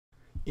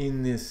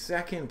In this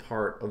second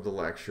part of the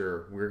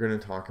lecture, we're going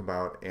to talk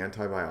about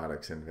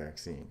antibiotics and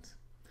vaccines.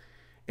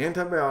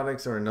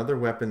 Antibiotics are another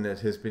weapon that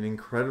has been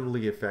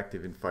incredibly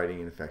effective in fighting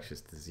infectious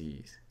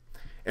disease.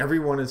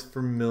 Everyone is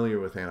familiar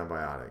with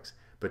antibiotics,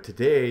 but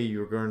today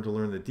you're going to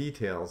learn the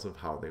details of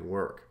how they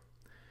work.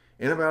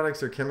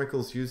 Antibiotics are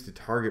chemicals used to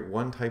target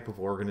one type of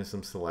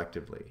organism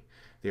selectively.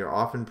 They are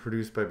often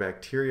produced by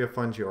bacteria,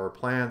 fungi, or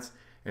plants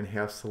and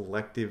have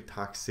selective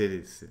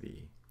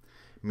toxicity,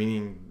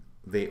 meaning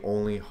they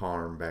only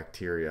harm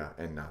bacteria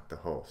and not the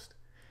host.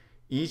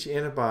 Each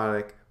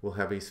antibiotic will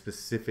have a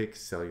specific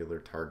cellular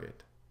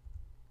target.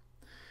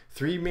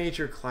 Three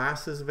major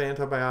classes of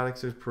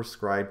antibiotics are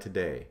prescribed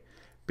today.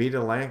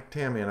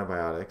 Beta-lactam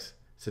antibiotics,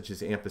 such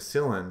as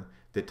ampicillin,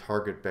 that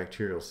target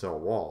bacterial cell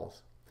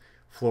walls.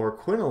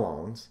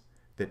 Fluoroquinolones,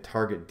 that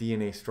target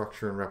DNA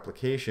structure and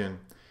replication.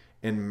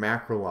 And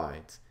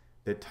macrolides,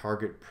 that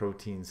target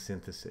protein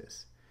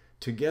synthesis.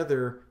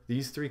 Together,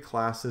 these three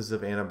classes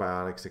of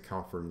antibiotics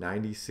account for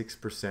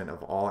 96%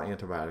 of all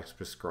antibiotics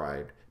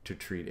prescribed to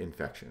treat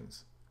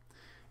infections.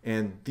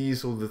 And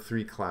these are the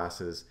three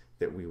classes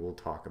that we will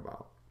talk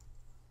about.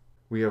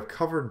 We have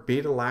covered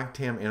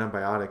beta-lactam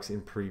antibiotics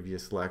in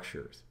previous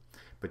lectures,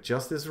 but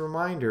just as a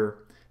reminder,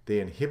 they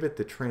inhibit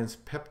the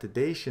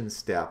transpeptidation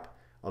step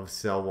of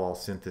cell wall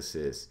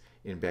synthesis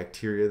in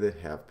bacteria that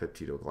have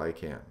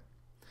peptidoglycan.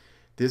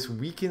 This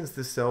weakens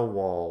the cell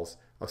walls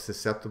of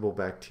susceptible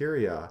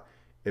bacteria,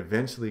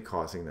 eventually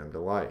causing them to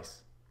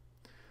lyse.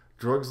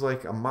 Drugs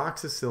like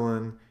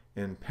amoxicillin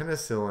and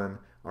penicillin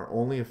are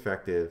only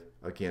effective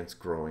against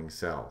growing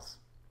cells.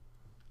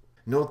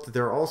 Note that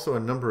there are also a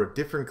number of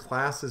different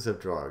classes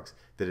of drugs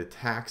that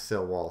attack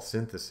cell wall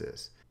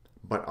synthesis,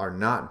 but are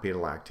not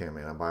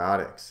beta-lactam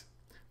antibiotics.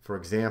 For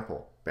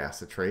example,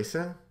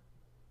 bacitracin,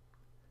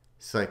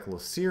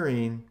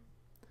 cycloserine,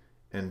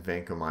 and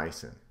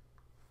vancomycin.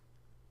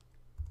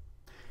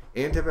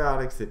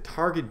 Antibiotics that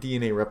target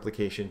DNA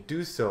replication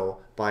do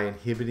so by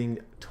inhibiting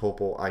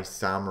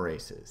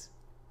topoisomerases.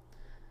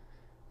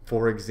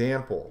 For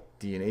example,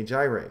 DNA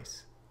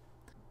gyrase.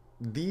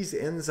 These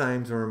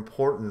enzymes are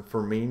important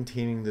for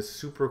maintaining the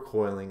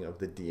supercoiling of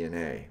the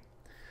DNA.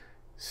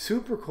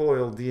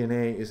 Supercoiled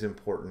DNA is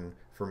important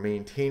for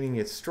maintaining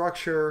its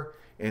structure,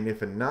 and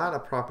if not a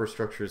proper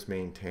structure is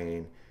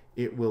maintained,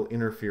 it will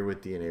interfere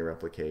with DNA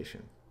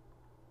replication.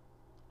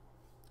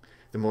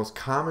 The most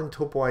common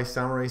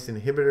topoisomerase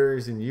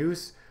inhibitors in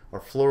use are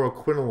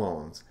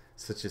fluoroquinolones,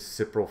 such as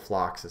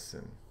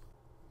ciprofloxacin.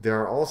 There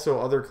are also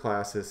other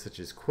classes such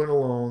as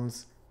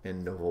quinolones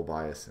and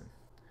novobiacin.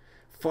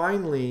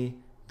 Finally,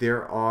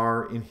 there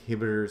are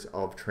inhibitors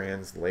of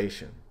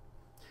translation.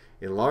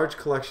 A large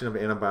collection of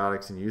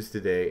antibiotics in use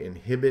today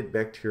inhibit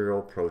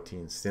bacterial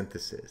protein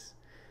synthesis.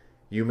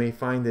 You may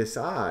find this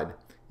odd,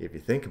 if you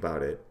think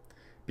about it,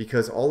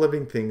 because all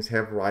living things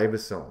have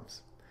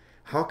ribosomes.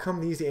 How come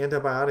these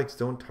antibiotics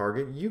don't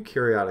target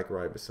eukaryotic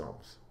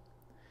ribosomes?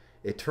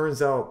 It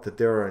turns out that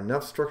there are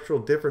enough structural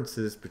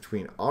differences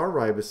between our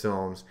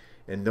ribosomes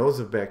and those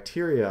of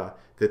bacteria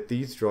that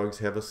these drugs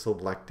have a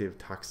selective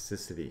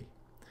toxicity.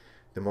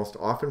 The most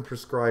often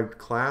prescribed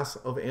class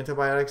of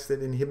antibiotics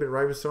that inhibit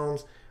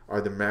ribosomes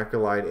are the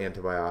macrolide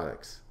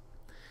antibiotics.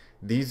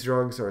 These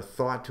drugs are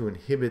thought to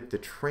inhibit the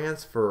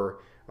transfer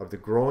of the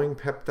growing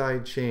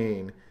peptide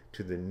chain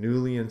to the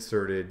newly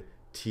inserted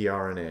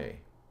tRNA.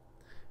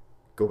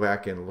 Go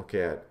back and look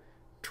at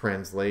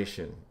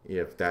translation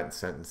if that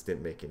sentence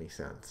didn't make any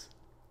sense.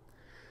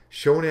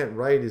 Shown at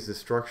right is the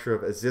structure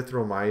of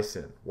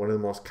azithromycin, one of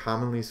the most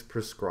commonly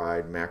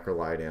prescribed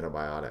macrolide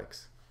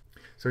antibiotics.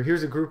 So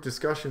here's a group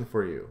discussion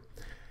for you.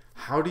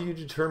 How do you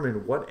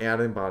determine what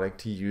antibiotic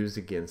to use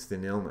against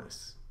an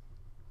illness?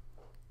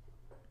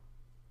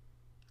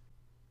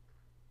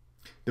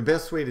 The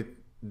best way to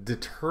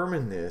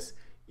determine this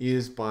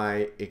is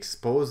by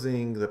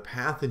exposing the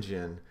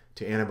pathogen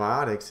to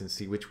antibiotics and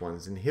see which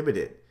ones inhibit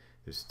it.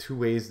 There's two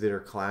ways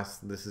that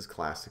this is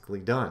classically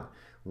done.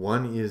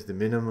 One is the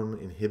minimum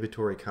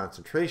inhibitory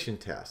concentration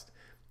test,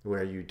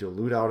 where you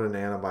dilute out an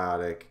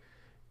antibiotic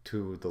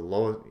to the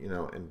low,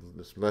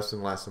 in less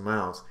and less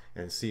amounts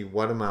and see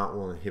what amount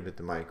will inhibit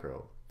the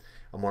microbe.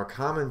 A more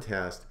common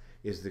test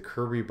is the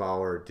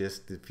Kirby-Bauer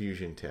disc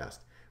diffusion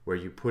test, where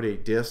you put a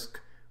disc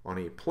on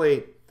a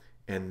plate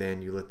and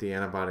then you let the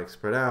antibiotic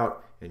spread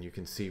out and you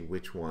can see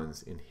which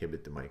ones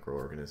inhibit the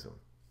microorganism.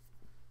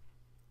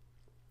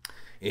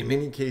 In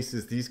many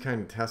cases, these kind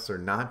of tests are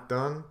not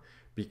done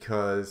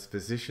because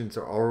physicians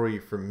are already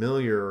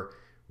familiar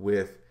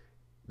with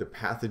the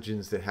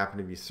pathogens that happen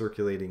to be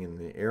circulating in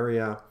the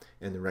area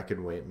and the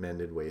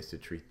recommended ways to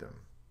treat them.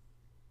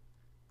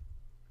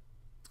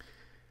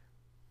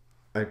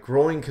 A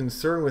growing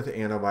concern with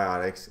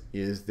antibiotics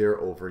is their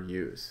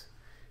overuse.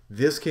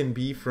 This can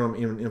be from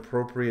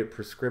inappropriate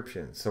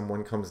prescription.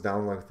 Someone comes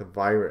down with a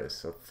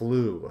virus, a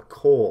flu, a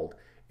cold,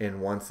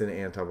 and wants an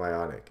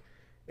antibiotic.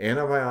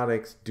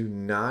 Antibiotics do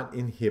not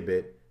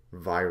inhibit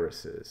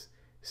viruses,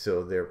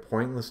 so they're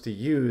pointless to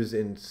use,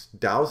 and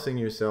dousing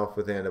yourself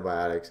with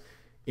antibiotics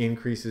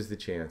increases the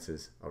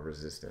chances of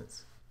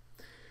resistance.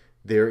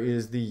 There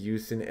is the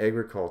use in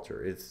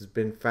agriculture. It's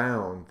been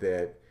found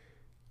that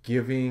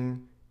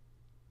giving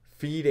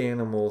feed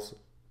animals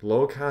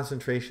low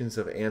concentrations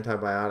of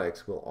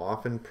antibiotics will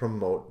often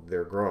promote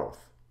their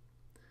growth.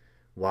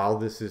 While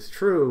this is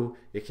true,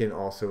 it can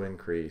also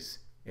increase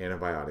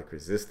antibiotic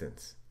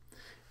resistance.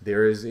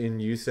 There is in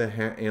use of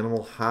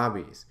animal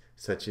hobbies,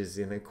 such as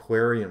in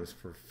aquariums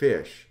for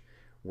fish.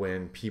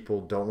 When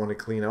people don't want to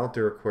clean out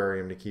their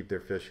aquarium to keep their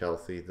fish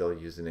healthy, they'll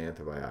use an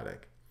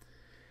antibiotic.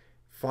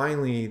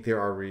 Finally, there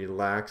are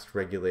relaxed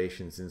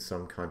regulations in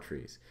some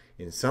countries.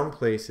 In some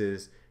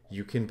places,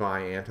 you can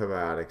buy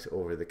antibiotics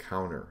over the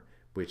counter,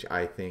 which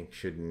I think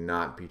should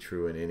not be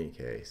true in any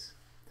case.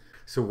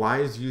 So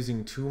why is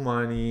using too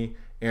many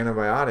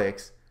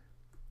antibiotics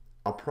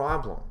a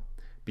problem?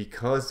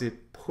 Because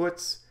it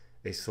puts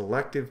a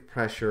selective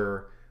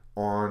pressure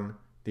on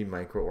the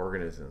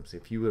microorganisms.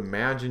 If you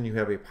imagine you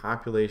have a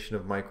population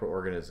of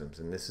microorganisms,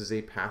 and this is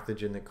a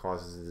pathogen that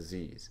causes a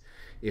disease,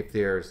 if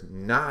there's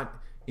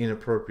not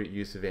inappropriate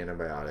use of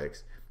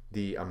antibiotics,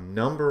 the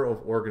number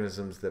of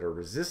organisms that are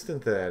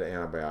resistant to that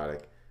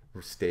antibiotic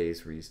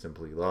stays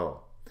reasonably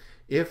low.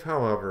 If,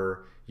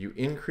 however, you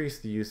increase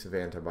the use of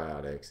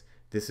antibiotics,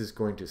 this is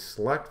going to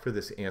select for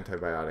this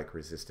antibiotic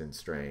resistant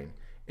strain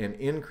and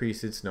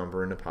increase its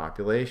number in the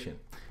population.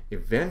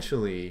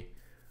 Eventually,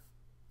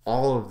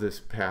 all of these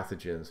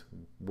pathogens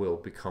will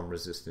become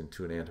resistant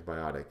to an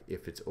antibiotic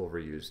if it's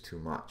overused too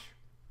much.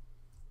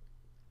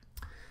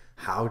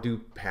 How do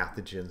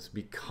pathogens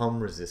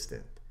become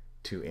resistant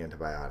to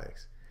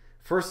antibiotics?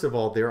 First of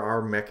all, there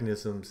are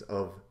mechanisms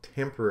of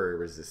temporary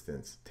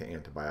resistance to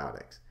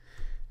antibiotics.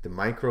 The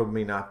microbe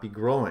may not be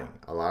growing.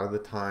 A lot of the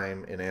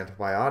time, an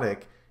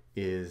antibiotic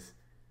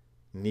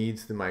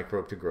needs the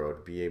microbe to grow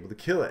to be able to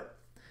kill it.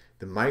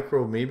 The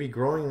microbe may be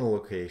growing in a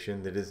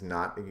location that is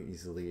not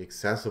easily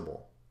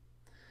accessible.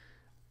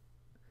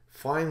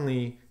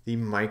 Finally, the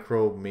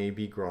microbe may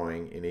be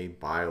growing in a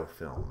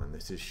biofilm, and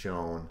this is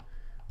shown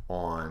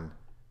on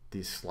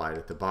the slide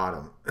at the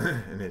bottom.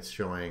 And it's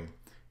showing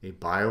a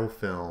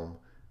biofilm,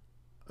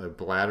 a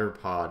bladder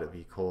pod of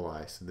E.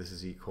 coli. So this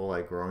is E.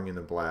 coli growing in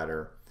the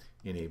bladder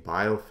in a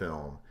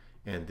biofilm,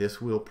 and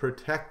this will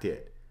protect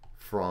it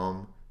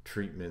from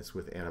treatments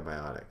with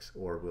antibiotics,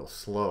 or will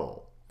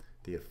slow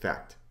the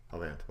effect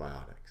of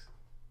antibiotics.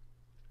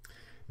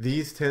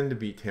 These tend to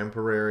be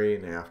temporary,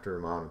 and after a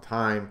amount of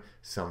time,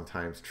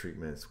 sometimes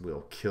treatments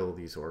will kill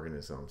these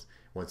organisms.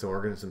 Once the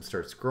organism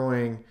starts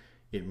growing,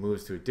 it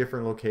moves to a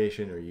different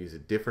location, or you use a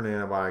different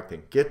antibiotic to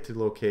get to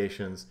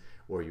locations,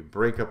 or you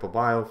break up a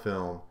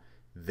biofilm,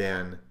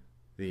 then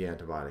the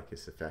antibiotic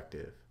is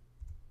effective.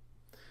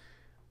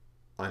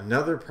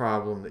 Another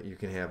problem that you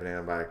can have in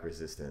antibiotic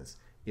resistance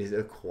is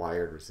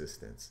acquired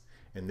resistance.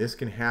 And this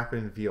can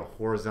happen via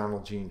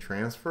horizontal gene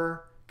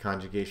transfer,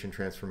 conjugation,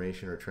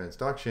 transformation, or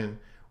transduction,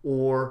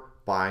 or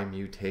by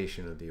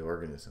mutation of the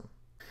organism.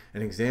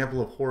 An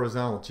example of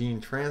horizontal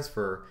gene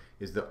transfer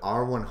is the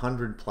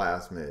R100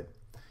 plasmid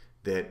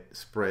that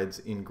spreads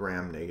in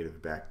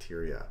gram-negative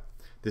bacteria.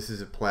 This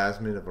is a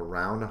plasmid of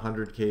around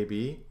 100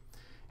 kb.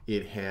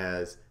 It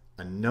has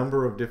a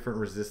number of different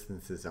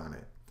resistances on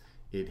it.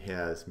 It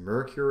has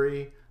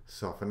mercury,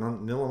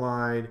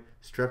 sulfonilamide,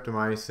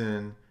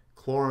 streptomycin,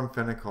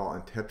 chloramphenicol,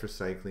 and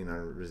tetracycline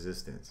on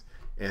resistance.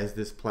 As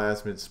this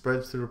plasmid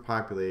spreads through the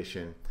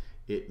population,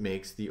 it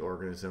makes the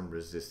organism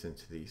resistant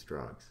to these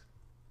drugs.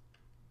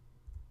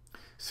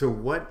 So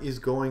what is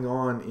going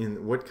on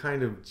in what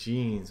kind of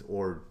genes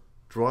or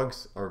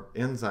drugs or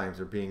enzymes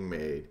are being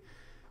made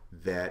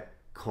that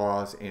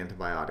cause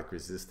antibiotic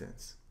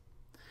resistance?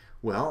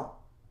 Well,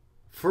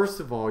 first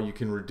of all, you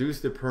can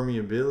reduce the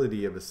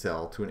permeability of a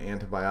cell to an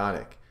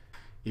antibiotic.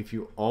 If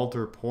you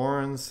alter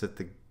porins that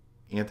the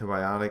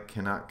antibiotic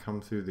cannot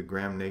come through the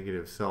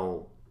gram-negative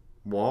cell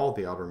wall,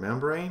 the outer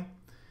membrane,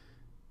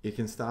 it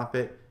can stop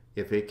it.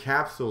 If a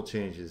capsule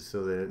changes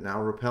so that it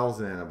now repels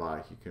an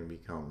antibiotic, you can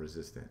become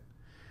resistant.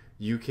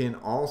 You can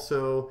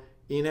also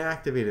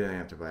inactivate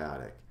an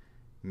antibiotic.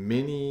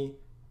 Many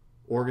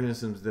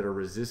organisms that are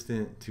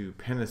resistant to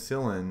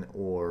penicillin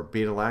or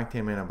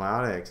beta-lactam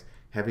antibiotics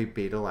have a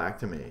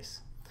beta-lactamase.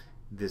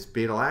 This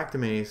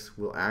beta-lactamase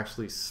will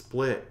actually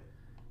split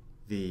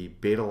the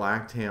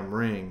beta-lactam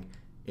ring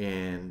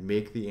and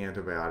make the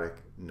antibiotic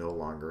no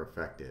longer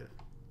effective.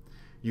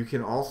 You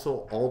can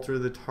also alter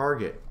the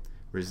target.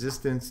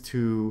 Resistance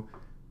to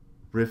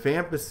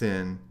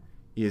rifampicin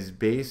is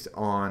based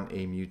on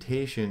a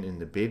mutation in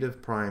the beta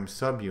prime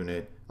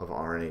subunit of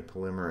RNA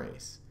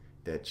polymerase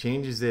that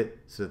changes it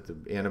so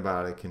that the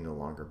antibiotic can no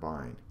longer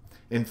bind.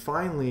 And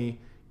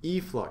finally,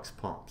 efflux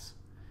pumps.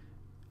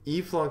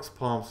 Efflux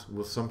pumps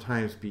will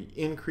sometimes be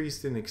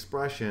increased in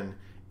expression,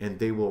 and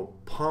they will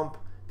pump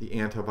the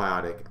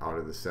antibiotic out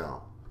of the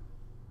cell.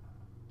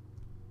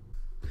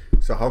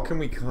 So how can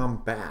we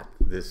combat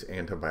this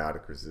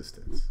antibiotic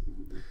resistance?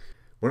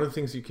 One of the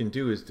things you can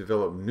do is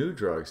develop new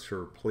drugs to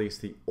replace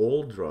the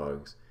old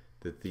drugs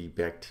that the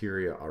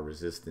bacteria are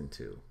resistant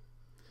to.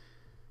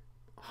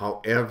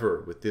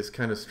 However, with this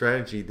kind of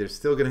strategy, they're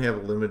still going to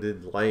have a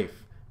limited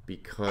life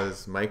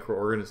because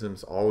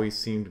microorganisms always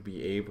seem to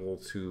be able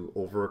to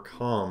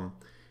overcome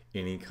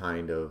any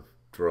kind of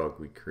drug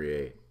we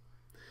create.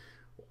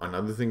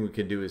 Another thing we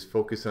can do is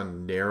focus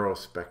on narrow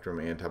spectrum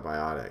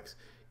antibiotics.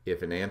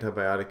 If an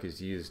antibiotic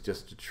is used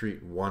just to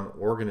treat one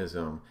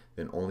organism,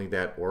 then only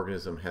that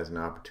organism has an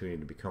opportunity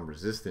to become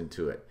resistant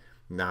to it,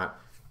 not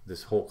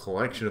this whole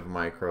collection of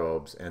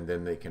microbes, and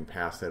then they can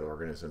pass that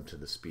organism to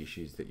the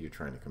species that you're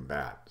trying to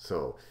combat.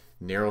 So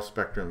narrow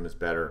spectrum is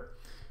better.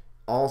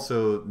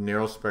 Also,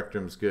 narrow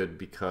spectrum is good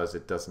because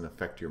it doesn't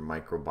affect your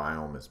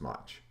microbiome as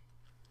much.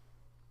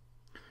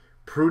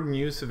 Prudent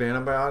use of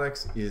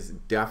antibiotics is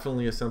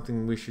definitely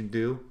something we should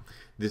do.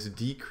 This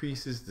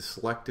decreases the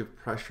selective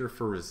pressure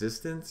for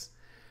resistance,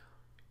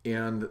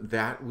 and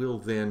that will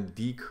then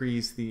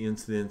decrease the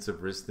incidence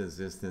of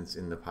resistance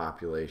in the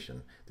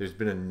population. There's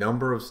been a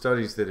number of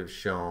studies that have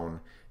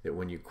shown that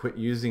when you quit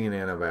using an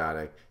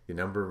antibiotic, the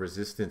number of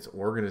resistant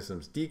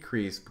organisms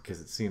decrease because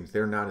it seems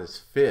they're not as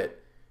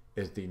fit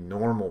as the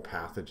normal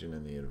pathogen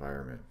in the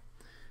environment.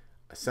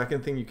 A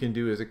second thing you can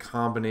do is a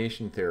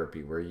combination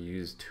therapy where you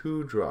use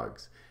two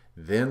drugs.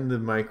 Then the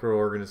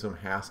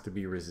microorganism has to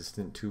be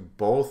resistant to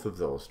both of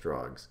those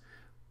drugs,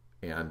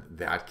 and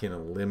that can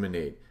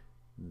eliminate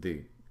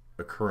the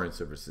occurrence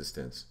of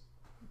resistance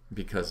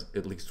because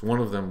at least one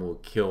of them will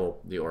kill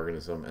the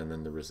organism and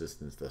then the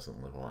resistance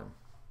doesn't live on.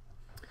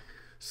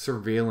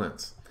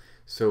 Surveillance.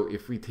 So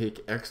if we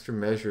take extra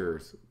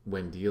measures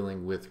when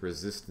dealing with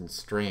resistant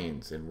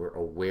strains and we're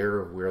aware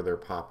of where they're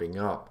popping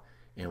up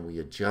and we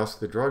adjust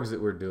the drugs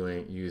that we're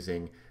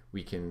using,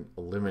 we can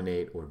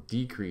eliminate or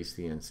decrease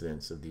the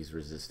incidence of these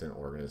resistant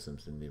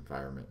organisms in the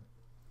environment.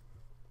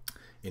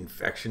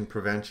 Infection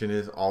prevention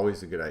is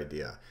always a good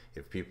idea.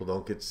 If people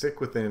don't get sick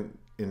with an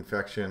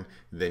infection,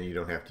 then you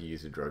don't have to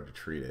use a drug to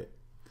treat it.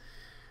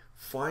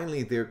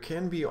 Finally, there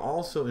can be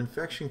also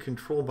infection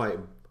control by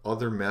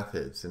other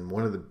methods, and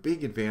one of the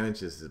big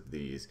advantages of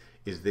these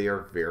is they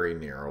are very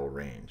narrow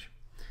range.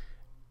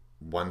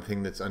 One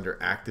thing that's under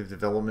active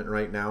development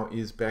right now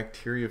is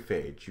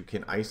bacteriophage. You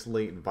can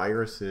isolate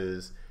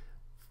viruses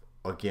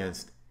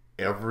against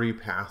every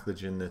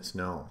pathogen that's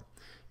known.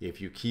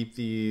 If you keep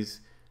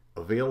these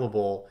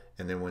available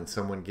and then when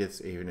someone gets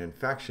an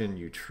infection,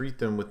 you treat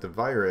them with the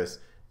virus,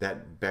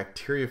 that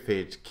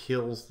bacteriophage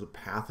kills the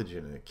pathogen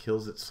and it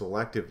kills it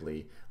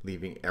selectively,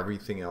 leaving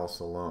everything else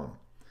alone.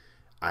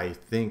 I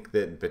think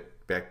that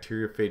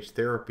bacteriophage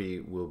therapy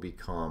will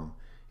become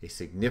a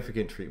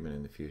significant treatment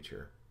in the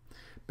future.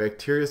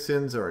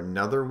 Bacteriocins are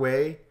another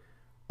way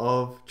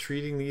of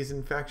treating these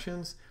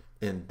infections,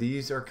 and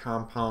these are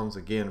compounds,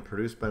 again,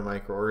 produced by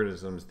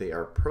microorganisms. They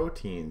are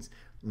proteins,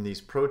 and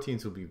these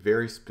proteins will be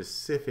very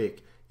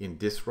specific in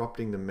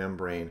disrupting the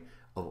membrane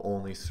of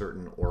only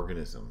certain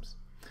organisms.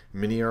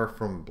 Many are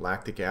from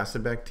lactic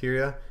acid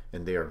bacteria,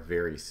 and they are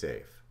very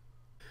safe.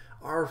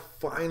 Our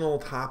final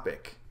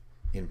topic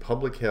in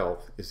public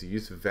health is the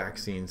use of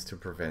vaccines to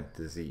prevent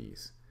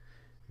disease.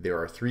 There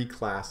are three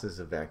classes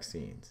of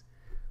vaccines.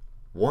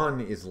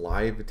 One is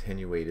live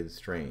attenuated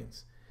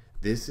strains.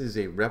 This is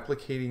a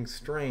replicating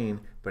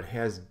strain but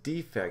has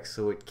defects,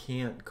 so it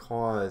can't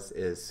cause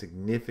as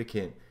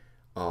significant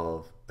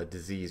of a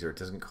disease, or it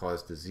doesn't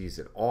cause disease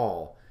at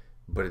all,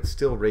 but it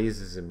still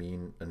raises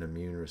an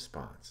immune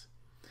response.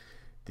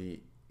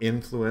 The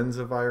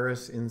influenza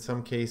virus in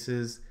some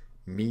cases,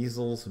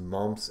 measles,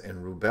 mumps,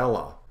 and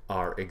rubella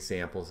are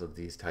examples of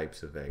these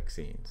types of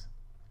vaccines.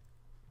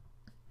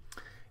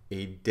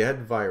 A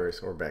dead virus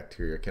or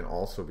bacteria can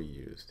also be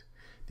used.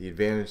 The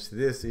advantage to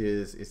this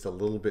is it's a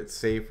little bit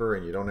safer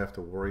and you don't have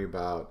to worry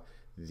about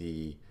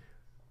the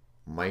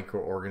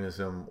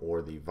microorganism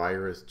or the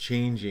virus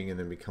changing and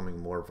then becoming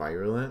more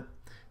virulent.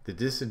 The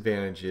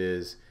disadvantage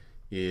is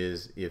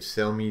if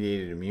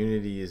cell-mediated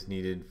immunity is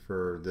needed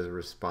for the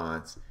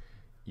response,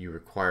 you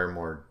require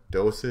more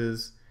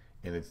doses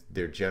and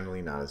they're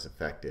generally not as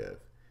effective.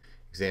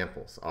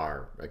 Examples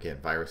are, again,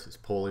 viruses,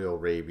 polio,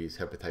 rabies,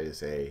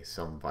 hepatitis A,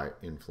 some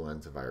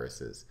influenza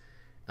viruses,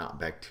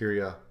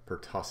 bacteria,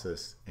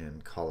 pertussis,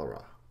 and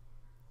cholera.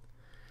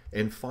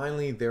 And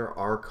finally, there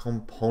are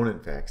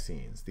component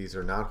vaccines. These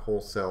are not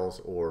whole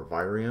cells or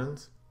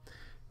virions.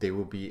 They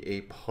will be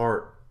a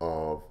part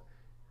of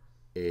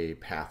a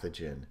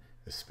pathogen,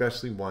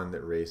 especially one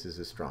that raises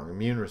a strong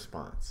immune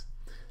response.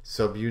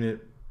 Subunit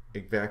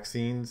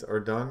vaccines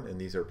are done,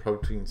 and these are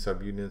protein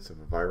subunits of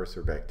a virus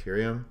or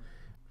bacterium.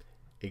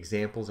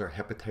 Examples are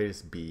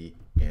hepatitis B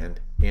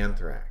and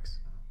anthrax.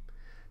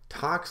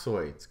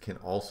 Toxoids can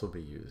also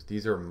be used.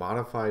 These are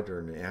modified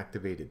or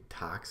inactivated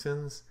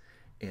toxins,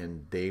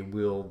 and they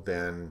will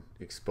then,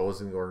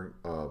 exposing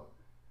the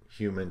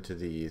human to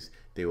these,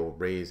 they will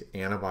raise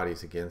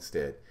antibodies against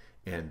it,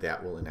 and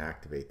that will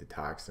inactivate the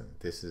toxin.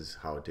 This is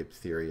how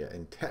diphtheria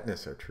and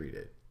tetanus are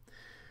treated.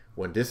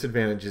 One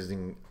disadvantage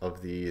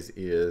of these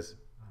is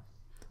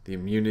the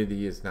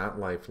immunity is not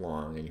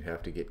lifelong, and you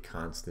have to get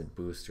constant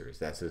boosters.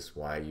 That's just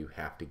why you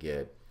have to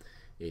get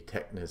a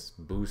tetanus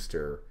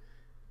booster.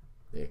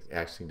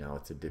 Actually, now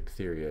it's a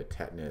diphtheria,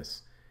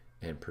 tetanus,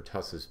 and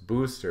pertussis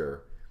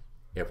booster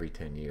every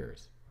 10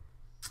 years.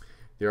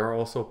 There are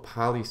also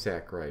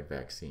polysaccharide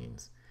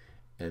vaccines,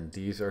 and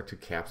these are to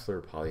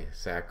capsular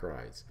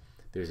polysaccharides.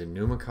 There's a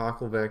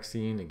pneumococcal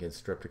vaccine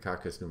against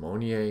Streptococcus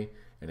pneumoniae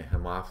and a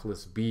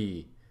Haemophilus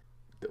B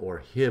or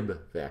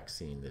Hib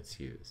vaccine that's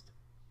used.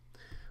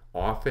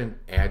 Often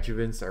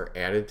adjuvants are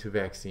added to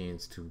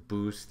vaccines to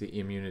boost the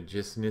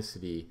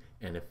immunogenicity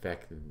and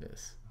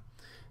effectiveness.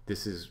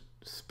 This is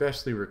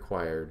especially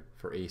required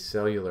for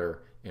acellular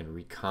and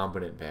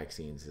recombinant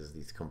vaccines, as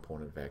these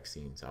component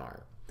vaccines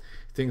are.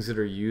 Things that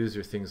are used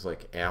are things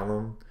like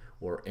alum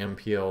or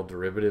MPL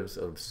derivatives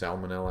of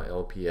Salmonella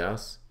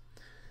LPS,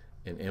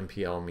 and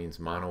MPL means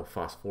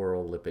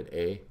monophospholipid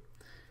A,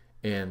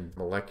 and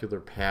molecular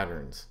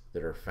patterns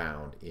that are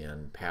found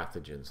in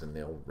pathogens, and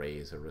they'll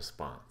raise a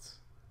response.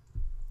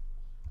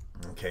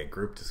 Okay,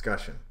 group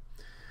discussion.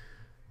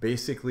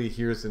 Basically,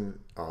 here's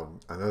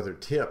another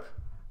tip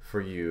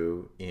for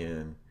you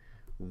in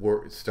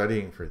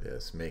studying for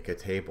this. Make a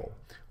table.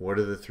 What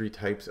are the 3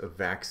 types of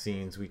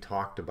vaccines we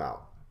talked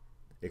about?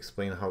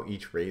 Explain how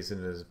each raises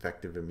an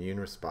effective immune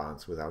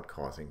response without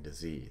causing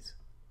disease.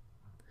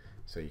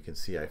 So you can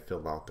see I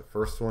filled out the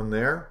first one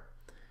there,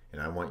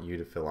 and I want you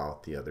to fill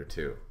out the other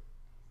 2.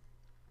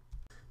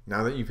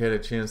 Now that you've had a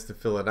chance to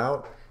fill it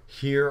out,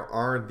 here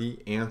are the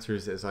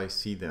answers as I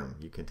see them.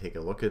 You can take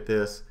a look at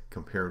this,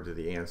 compare them to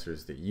the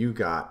answers that you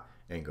got,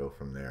 and go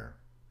from there.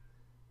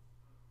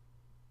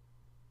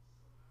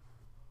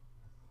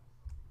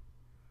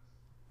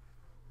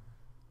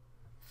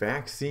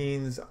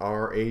 Vaccines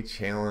are a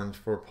challenge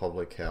for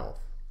public health.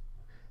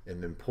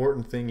 And the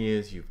important thing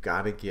is you've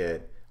got to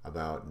get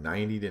about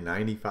 90 to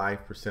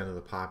 95% of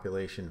the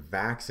population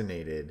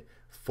vaccinated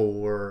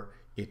for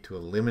it to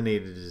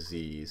eliminate a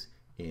disease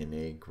in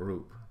a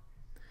group.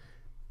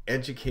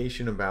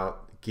 Education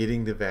about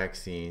getting the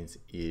vaccines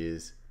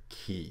is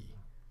key.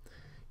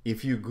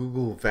 If you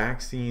Google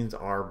vaccines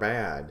are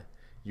bad,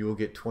 you will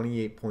get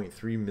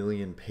 28.3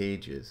 million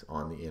pages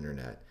on the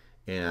internet.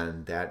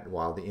 And that,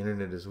 while the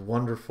internet is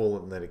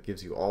wonderful and that it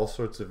gives you all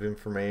sorts of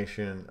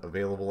information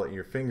available at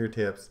your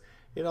fingertips,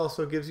 it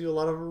also gives you a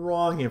lot of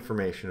wrong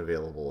information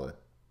available at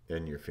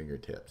your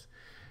fingertips.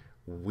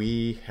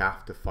 We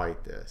have to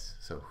fight this.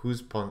 So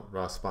whose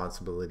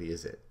responsibility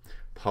is it?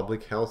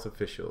 Public health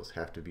officials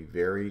have to be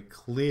very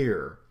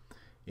clear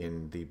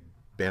in the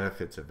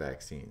benefits of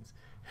vaccines.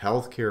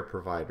 Healthcare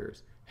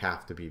providers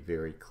have to be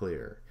very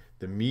clear.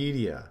 The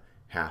media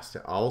has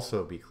to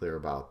also be clear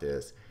about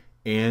this.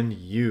 And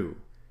you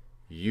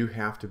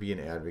have to be an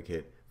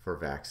advocate for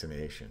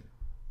vaccination.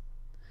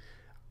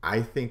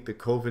 I think the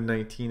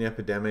COVID-19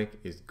 epidemic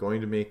is going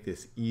to make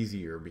this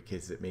easier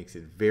because it makes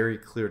it very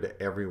clear to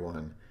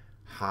everyone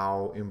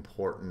how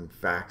important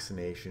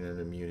vaccination and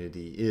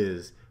immunity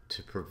is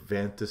to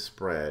prevent the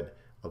spread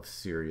of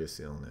serious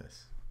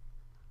illness.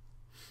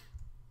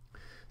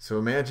 So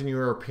imagine you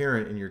are a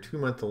parent and your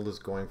 2-month-old is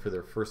going for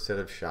their first set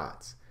of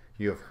shots.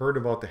 You have heard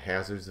about the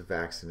hazards of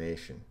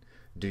vaccination.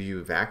 Do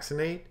you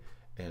vaccinate,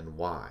 and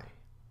why?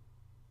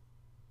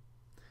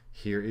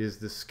 Here is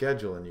the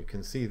schedule, and you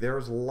can see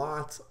there's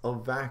lots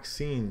of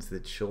vaccines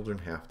that children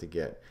have to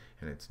get,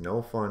 and it's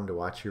no fun to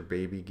watch your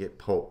baby get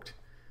poked.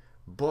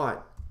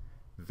 But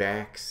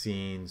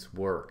vaccines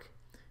work.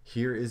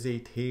 Here is a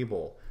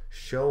table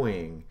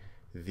showing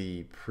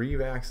the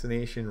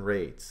pre-vaccination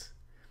rates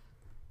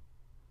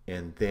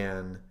and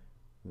then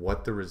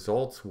what the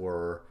results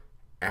were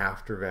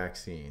after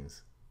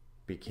vaccines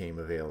became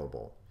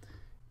available.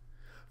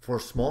 For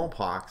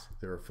smallpox,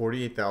 there were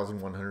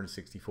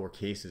 48,164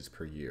 cases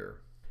per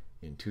year.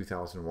 In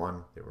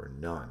 2001, there were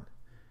none.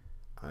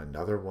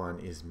 Another one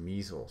is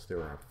measles.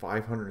 There are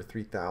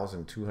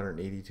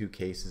 503,282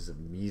 cases of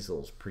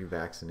measles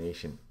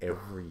pre-vaccination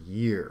every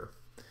year.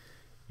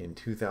 In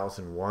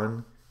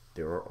 2001,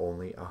 there were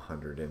only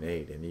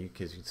 108. And you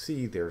can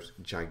see there's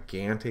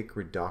gigantic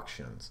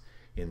reductions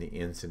in the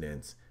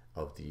incidence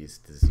of these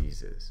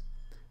diseases.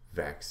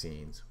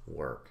 Vaccines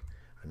work.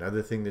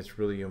 Another thing that's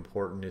really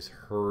important is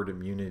herd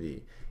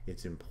immunity.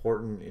 It's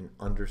important in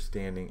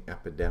understanding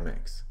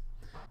epidemics.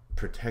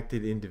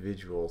 Protected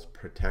individuals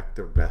protect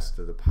the rest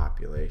of the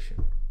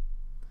population.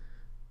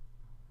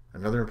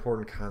 Another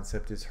important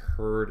concept is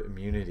herd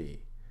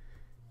immunity.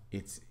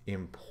 It's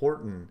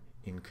important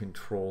in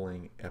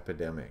controlling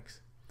epidemics.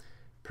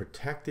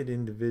 Protected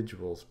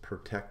individuals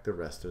protect the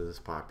rest of this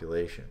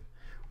population.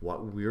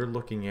 What we're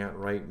looking at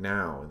right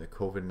now in the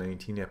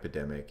COVID-19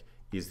 epidemic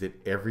is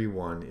that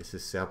everyone is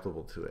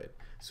susceptible to it.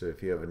 So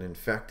if you have an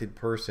infected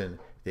person,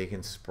 they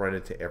can spread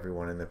it to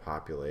everyone in the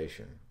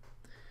population.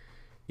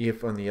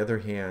 If, on the other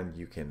hand,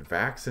 you can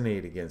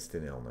vaccinate against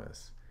an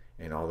illness,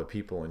 and all the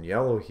people in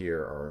yellow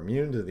here are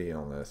immune to the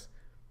illness,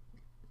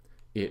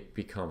 it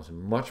becomes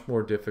much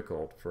more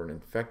difficult for an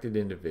infected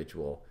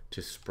individual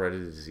to spread a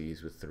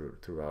disease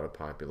throughout a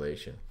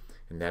population.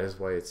 And that is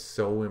why it's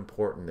so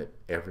important that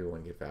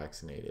everyone get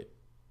vaccinated.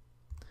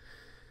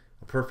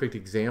 A perfect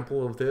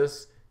example of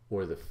this,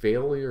 or the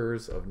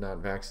failures of not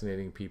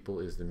vaccinating people,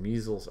 is the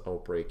measles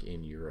outbreak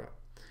in Europe.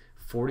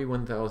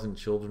 41,000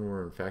 children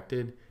were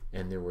infected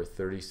and there were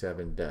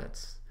 37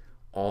 deaths,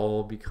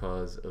 all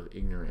because of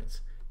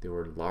ignorance. there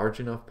were large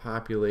enough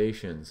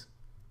populations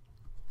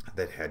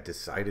that had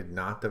decided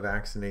not to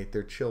vaccinate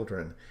their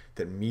children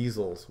that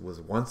measles was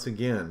once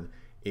again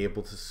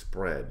able to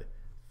spread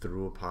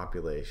through a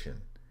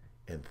population,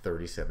 and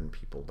 37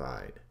 people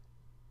died.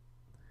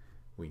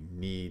 We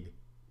need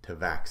to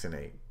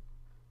vaccinate.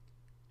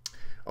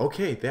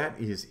 Okay, that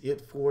is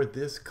it for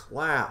this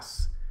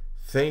class.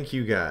 Thank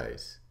you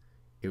guys.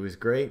 It was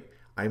great.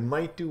 I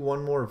might do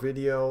one more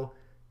video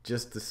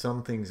just to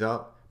sum things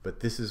up, but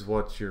this is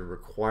what you're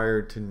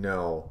required to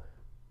know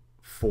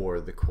for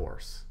the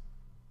course.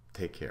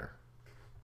 Take care.